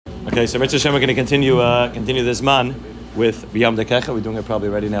Okay, so Mitzvah Hashem, we're going to continue this man with Darkecha. We're doing it probably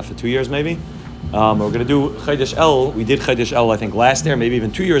already now for 2 years, maybe. We're going to do Chodesh El. We did Chodesh El, I think, last year, maybe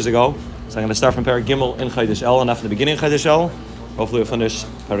even 2 years ago. So I'm going to start from Perek Gimel in Chodesh El, and after the beginning of Chodesh El, hopefully we'll finish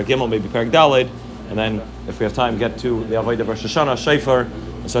Perek Gimel, maybe Perek Daled, and then, if we have time, get to the Avodah of Rosh Hashanah, Shofar,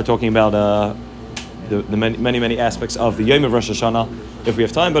 and start talking about the many aspects of the Yom of Rosh Hashanah, if we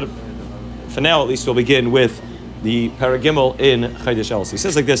have time. But for now, at least, we'll begin with the Perek Gimel in Chodesh El. So he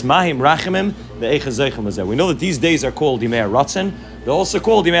says like this: Mahim Rachamim ve'Eicha Zeichem Hazeh. We know that these days are called Yimei Ratzon. They're also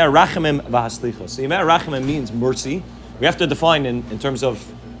called Yimei Rachamim v'Haslicha. So Yimei Rachamim means mercy. We have to define in terms of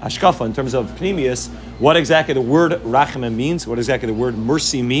Hashkafa, in terms of Pnimius, what exactly the word Rachamim means, what exactly the word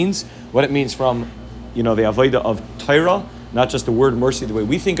mercy means, what it means from, the Avodah of Torah, not just the word mercy, the way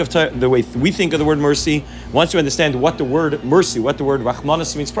we think of the word mercy. Once you understand what the word mercy, what the word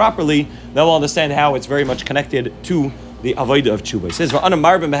Rachmanus means properly, then we'll understand how it's very much connected to the Avodah of Tshuva. It says,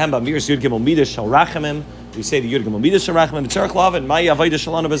 we say the Yud Gimel Midas Shel Rachamim, Tzarech Lavan, Mai Avodah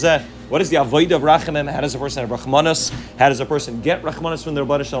Shalana Bazeh. What is the Avodah of Rachamim? How does a person have Rachmanus? How does a person get Rachmanus from the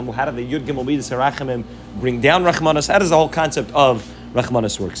Rebbeinu Shalom? How do the Yud Gimel Midas Shel Rachamim bring down Rachmanus? How does the whole concept of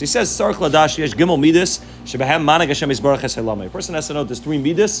Rachmanus works? He says, Tzarech Ladash Yesh Gimel Midas Shebehem Manag Hashem Yisbarach Eselamai. A person has to know there's 3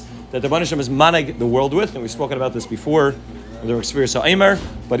 Midas that the Rebbeinu Shalom is manag the world with, and we've spoken about this before. There were experience of Eimer,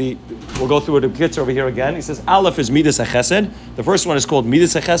 but we'll go through it a bit over here again. He says, Aleph is Midas HaChesed. The first one is called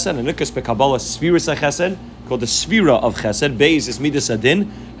Midas HaChesed, and Nukas Be'Kabbalah Sfiras HaChesed, called the Sfira of Chesed. Beis is Midas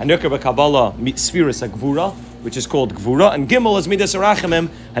Adin, and Nukas Be'Kabbalah Sfiras HaGvura, which is called Gvura, and Gimel is Midas HaRachamim,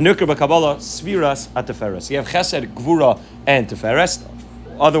 and Nukas Be'Kabbalah Sfiras HaTeferes. You have Chesed, Gvura, and Teferes,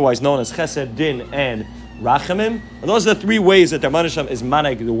 otherwise known as Chesed, Din, and Rachamim. And those are the 3 ways that the Rebbeinu Shalom is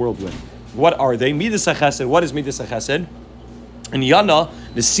manag the world with. What are they? Midas HaChesed. What is Midas HaChesed? And Yana,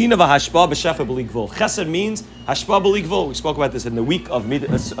 the scene of a hashpa b'shefa b'li gvul. Chesed means hashpa b'li gvul. We spoke about this in the week of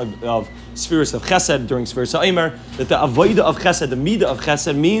spheres of Chesed during spheres of Eimer, that the avodah of Chesed, the midah of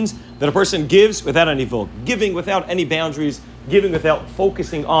Chesed, means that a person gives without any vul, giving without any boundaries, giving without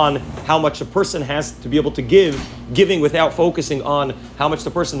focusing on how much a person has to be able to give, giving without focusing on how much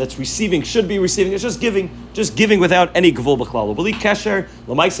the person that's receiving should be receiving. It's just giving without any gvul b'chlal. B'li kesher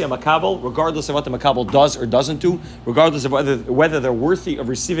l'maisei makabel, regardless of what the makabel does or doesn't do, regardless of whether they're worthy of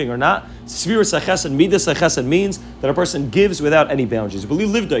receiving or not. Sfiras HaChesed, midas HaChesed means that a person gives without any boundaries. B'li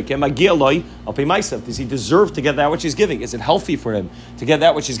livdoi kemagia loi al pei ma'asav. Does he deserve to get that which he's giving? Is it healthy for him to get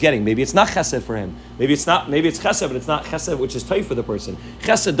that which he's getting? Maybe it's not Chesed for him. Maybe it's Chesed, but it's not Chesed which is tight for the person.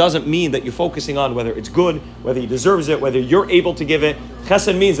 Chesed doesn't mean that you're focusing on whether it's good, whether he deserves it, whether you're able to give it.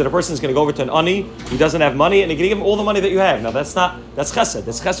 Chesed means that a person is going to go over to an ani, he doesn't have money, and you're going to give him all the money that you have. Now that's Chesed.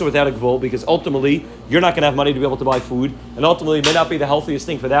 That's Chesed without a gvul, because ultimately you're not going to have money to be able to buy food, and ultimately it may not be the healthiest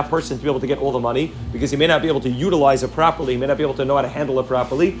thing for that person to be able to get all the money, because he may not be able to utilize it properly, he may not be able to know how to handle it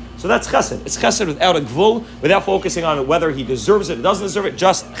properly. So that's Chesed. It's Chesed without a gvul, without focusing on whether he deserves it or doesn't deserve it,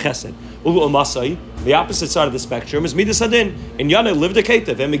 just Chesed. Ulu Masai, the opposite side of the spectrum, is Midas Adin. In Yana lived a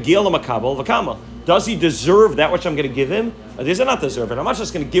Ketev, and Megil Makabel Vakama. Does he deserve that which I'm going to give him? Or does he not deserve it? I'm not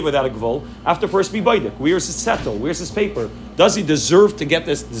just going to give without a gvul. I have to first be baidik. Where's his settle? Where's his paper? Does he deserve to get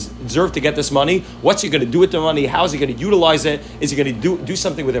this money? What's he going to do with the money? How is he going to utilize it? Is he going to do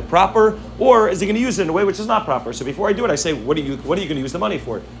something with it proper, or is he going to use it in a way which is not proper? So before I do it, I say, what are you going to use the money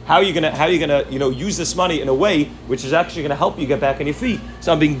for? How are you going to use this money in a way which is actually going to help you get back on your feet?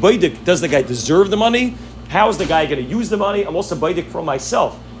 So I'm being baidik. Does the guy deserve the money? How is the guy going to use the money? I'm also baidik for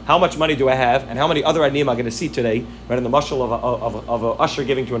myself. How much money do I have, and how many other anim am I going to see today? Right in the mashal of a usher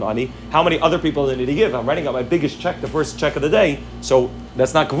giving to an ani. How many other people do I need to give? I'm writing out my biggest check, the first check of the day. So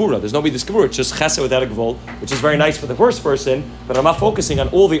that's not gevura. There's nobody this gevura. It's just chesed without a gevul, which is very nice for the first person. But I'm not focusing on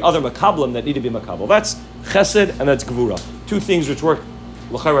all the other makablim that need to be makabel. That's chesed and that's gevura. 2 things which work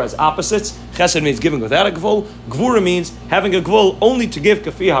l'chara as opposites. Chesed means giving without a gevul. Gevura means having a gevul only to give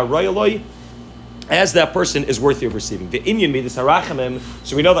kafi harayaloi, as that person is worthy of receiving. The inyan midas harachamim.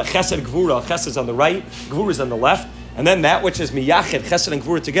 So we know that chesed gvura, chesed is on the right, gvura is on the left, and then that which is miyached, chesed and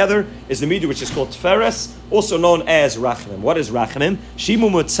gvura together, is the midah which is called tferes, also known as rachamim. What is rachamim? Shimu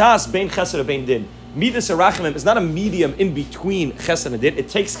mutzas bein chesed bein din. Midas harachamim is not a medium in between chesed and din. It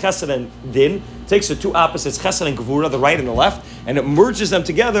takes chesed and din, takes the 2 opposites, chesed and gevura, the right and the left, and it merges them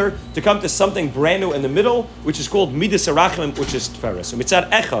together to come to something brand new in the middle, which is called midas harachamim, which is tferes. So mitzad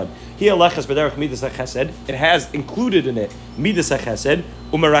echad, hi alechas b'derech midas hachesed. It has included in it midas hachesed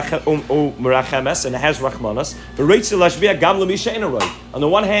umerachemes, and it has rachmanas. On the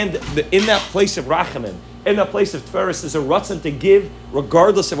one hand, in that place of rachamim, in that place of tferes, there's a ratzon to give,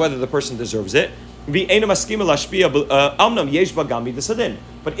 regardless of whether the person deserves it. But in that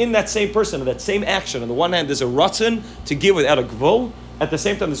same person, in that same action, on the one hand, there's a ratzon to give without a gvul. At the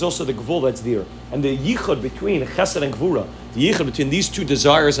same time, there's also the gvul that's there. And the yichud between chesed and gvura, the yichud between these two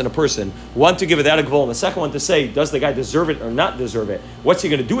desires in a person, one to give without a gvul, and the second one to say, does the guy deserve it or not deserve it? What's he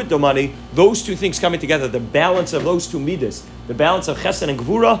going to do with the money? Those two things coming together, the balance of those two midas, the balance of chesed and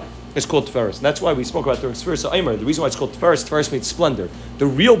gvura, is called Tiferes. And that's why we spoke about during Tiferes Omer. The reason why it's called Tiferes means splendor. The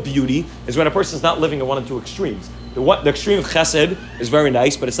real beauty is when a person is not living in one and two extremes. The extreme of chesed is very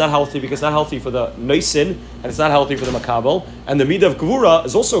nice, but it's not healthy because it's not healthy for the noisin, and it's not healthy for the makabel. And the midah of gvura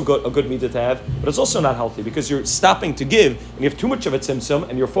is also a good midah to have, but it's also not healthy because you're stopping to give, and you have too much of a tzimtzum,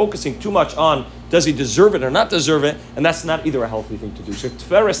 and you're focusing too much on does he deserve it or not deserve it, and that's not either a healthy thing to do. So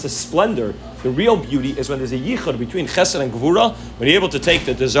Tiferes, the splendor, the real beauty is when there's a yichud between chesed and gvura, when you're able to take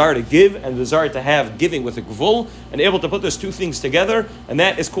the desire to give and the desire to have giving with a gvul, and able to put those two things together, and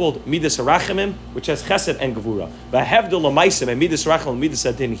that is called midas harachamim, which has chesed and gvura. V'havdil l'maisim and midas harachim and midas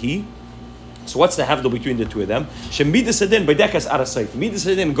adin he. So what's the havdil between the two of them? Shemidas adin b'dekas arasayf. Midas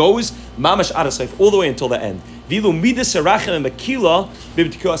adin goes mamash arasayf all the way until the end. Vilu midas harachim and makila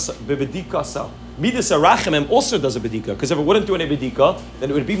b'bedikasa. Midas harachim also does a bedika, because if it wouldn't do any bedika, then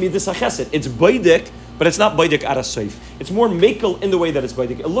it would be midas hachesed. It's baidik, but it's not baidik arasayf. It's more mekel in the way that it's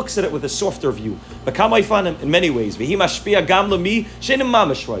baidik. It looks at it with a softer view. But kamayfanim in many ways. V'hi mashpia gam lami shenim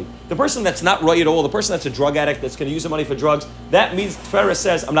mamash right. The person that's not right at all, the person that's a drug addict that's going to use the money for drugs, that means Tiferes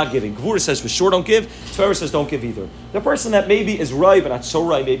says I'm not giving. Gvura says for sure don't give. Tiferes says don't give either. The person that maybe is right but not so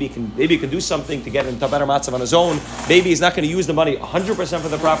right, maybe he can do something to get into better matzav on his own. Maybe he's not going to use the money 100% for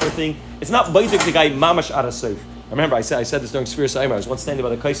the proper thing. It's not baidik the guy mamash arasayf. I remember I said this during Sfiras Aimer. I was once standing by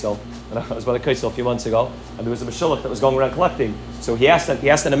the Kaisel, and I was by the Kaisel a few months ago, and there was a Meshulach that was going around collecting. So he asked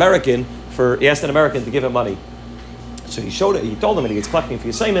an American to give him money. So he told him, and he gets collecting for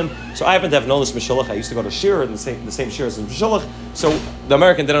Yisayim. So I happen to have known this Meshulach. I used to go to Shir, and the same Shir as Meshulach. So the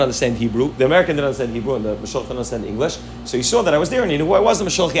American didn't understand Hebrew. And the Meshulach didn't understand English. So he saw that I was there, and he knew who I was, the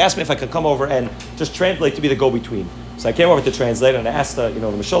Meshulach. He asked me if I could come over and just translate to be the go-between. So I came over to translate, and I asked the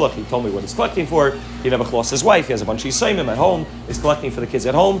Meshulach. He told me what he's collecting for. He never lost his wife. He has a bunch of Yisayim at home. He's collecting for the kids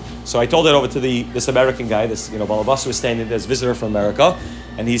at home. So I told it over to this American guy. This Balabas was standing there, this visitor from America,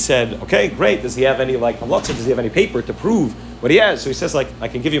 and he said, "Okay, great. Does he have any does he have any paper to prove what he has?" So he says, I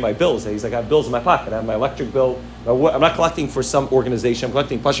can give you my bills. He's like, I have bills in my pocket. I have my electric bill. I'm not collecting for some organization. I'm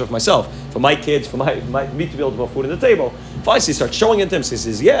collecting pasha for myself, for my kids, for me to be able to put food on the table. Finally, he starts showing it to him. So he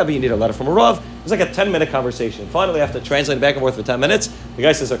says, "Yeah, but you need a letter from a Rav." It was like a 10-minute conversation. Finally, after translating back and forth for 10 minutes, the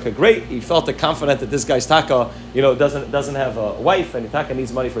guy says, "Okay, great." He felt confident that this guy's taka, doesn't have a wife, and taka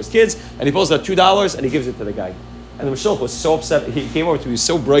needs money for his kids, and he pulls out $2 and he gives it to the guy. And the Meshulach was so upset. He came over to me, he was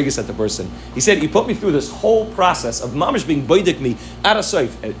so bragious at the person. He said, "He put me through this whole process of mamish being baidik me out of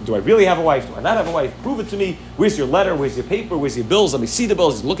safe. Do I really have a wife? Do I not have a wife? Prove it to me. Where's your letter? Where's your paper? Where's your bills? Let me see the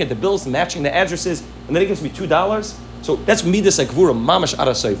bills." He's looking at the bills, matching the addresses, and then he gives me $2. So that's midas gvura mamash out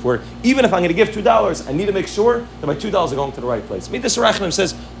of safe. Where even if I'm going to give $2, I need to make sure that my $2 are going to the right place. Midas Rachmanus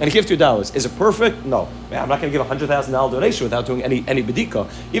says, "I'm going to give $2. Is it perfect? No. Man, I'm not going to give a $100,000 donation without doing any bedika.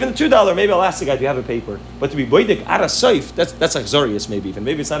 Even the $2, maybe I'll ask the guy, "Do you have a paper?" But to be boidik out of safe, that's achzarius maybe even.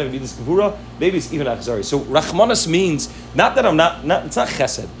 Maybe it's not even midas gvura. Maybe it's even achzarius. So Rachmanus means not that I'm not. It's not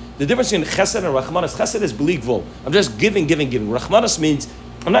chesed. The difference between chesed and Rachmanus, chesed is b'li gvul. I'm just giving. Rachmanus means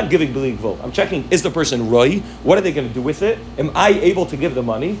I'm not giving b'li gvul. I'm checking, is the person roi? What are they going to do with it? Am I able to give the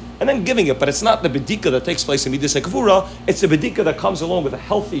money? And then giving it. But it's not the bedika that takes place in midas gvura. It's the bedika that comes along with a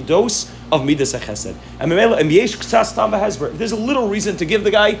healthy dose of midas chesed. And if there's a little reason to give the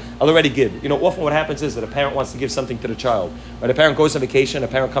guy, I'll already give. Often what happens is that a parent wants to give something to the child. Right? A parent goes on vacation, a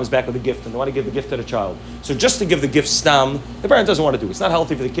parent comes back with a gift, and they want to give the gift to the child. So just to give the gift stam, the parent doesn't want to do. It's not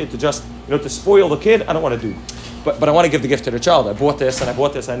healthy for the kid to just, to spoil the kid. I don't want to do. But I want to give the gift to the child. I bought this and I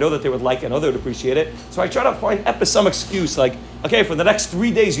bought this. I know that they would like it. I know they would appreciate it. So I try to find some excuse like, okay, for the next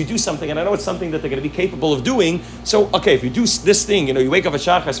 3 days you do something, and I know it's something that they're going to be capable of doing. So, okay, if you do this thing, you wake up at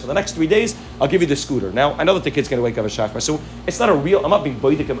Shachas for the next 3 days, I'll give you the scooter. Now, I know that the kid's going to wake up at Shachas. So it's not I'm not being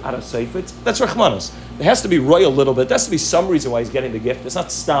boidikim out of safe. That's Rachmanus. It has to be royal a little bit. There has to be some reason why he's getting the gift. It's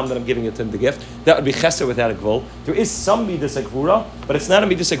not stam that I'm giving it to him the gift. That would be chesed without a gvul. There is some midas gvura, but it's not a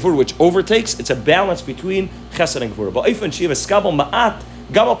midas gvura which overtakes. It's a balance between chesed and gvura. But if and shiva skabel ma'at,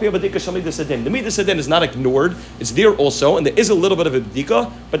 the midas adin is not ignored. It's there also, and there is a little bit of a bedika,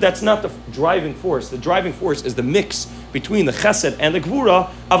 but that's not the driving force. The driving force is the mix between the chesed and the gvura.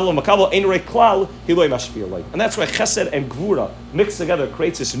 And that's why chesed and gvura mixed together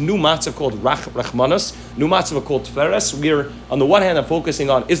creates this new matzav called Rachmanus, new matzav called Tiferes, where on the one hand I'm focusing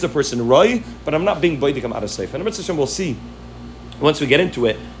on is the person roi, but I'm not being boidikim out of safe. And we'll see once we get into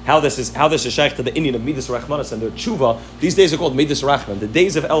it, how this is shaykh to the Indian of Midas Rachmanus and their tshuva. These days are called Midas Rachman. The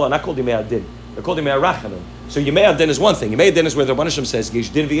days of El are not called Yimei Adin. They're called Yemei Rachamim. So Yemei Adin is one thing. Yemei Adin is where the Rebbeinu Shem says Yesh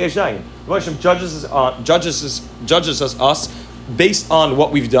Din v'Yesh Dayan. The Rebbeinu Shem judges us based on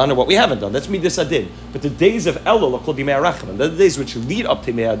what we've done or what we haven't done. That's Midas Adin. But the days of Elul are called Yemei Rachamim. They're the days which lead up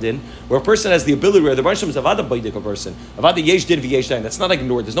to Yemei Adin, where a person has the ability, where the Rebbeinu Shem is Avada Baidik a person. Avada Yesh Din v'Yesh Dayan. That's not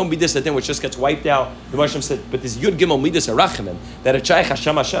ignored. There's no Midas Adin which just gets wiped out. The Rebbeinu Shem said, but this Yud Gimel Midas Rachamim, that a Chayach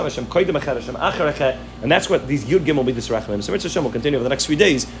Hashem Hashem, Hashem Koydem Echad, Hashem Achar Echad, and that's what these Yud Gimel Midas Rachamim. So Mitzvah Hashem will continue over the next few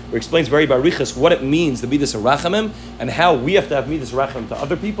days, where he explains very barichas what it means, the Midas Rachamim, and how we have to have Midas Rachamim to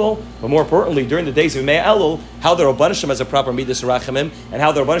other people, but more importantly, during the days of Yemei Elul, how the Rebbeinu Shem has a proper Midas Rachamim, and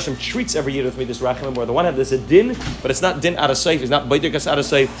how the Rebbeinu Shem treats every year with Midas Rachamim, where the one hand there's a din, but it's not din out of seif, it's not baidikas out of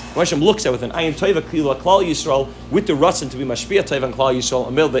seif. Rebbeinu Shem looks at with an ayin toiva klila klal Yisrael with the ratzin to be mashpia toiva and klal Yisrael.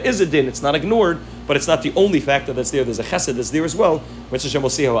 Amil there is a din, it's not ignored, but it's not the only factor that's there. There's a chesed that's there as well. Mitzvah Hashem will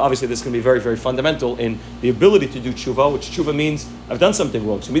see how obviously this can be very, very fundamental in the ability to do tshuva, which tshuva means I've done something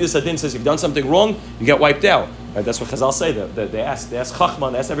wrong. So Midas Adin says if you've done something wrong, you get wiped out. Right? That's what Chazal say. They ask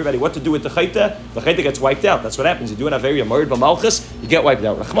Chachman, they ask everybody what to do with the chayta. The chayta gets wiped out. That's what happens. You do an averi, a marid b'malchus, you get wiped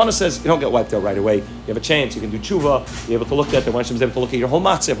out. Rachmanus says you don't get wiped out right away. You have a chance. You can do tshuva. You're able to look at the Hashem is able to look at your whole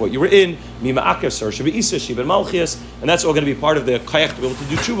matzah, what you were in, mima akos or shabi isa, shiva malchias, and that's all going to be part of the kayach to be able to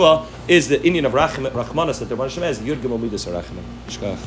do tshuva. Is the Indian of Rachmanus that the Hashem has Yud Gimel Midas Rachamim.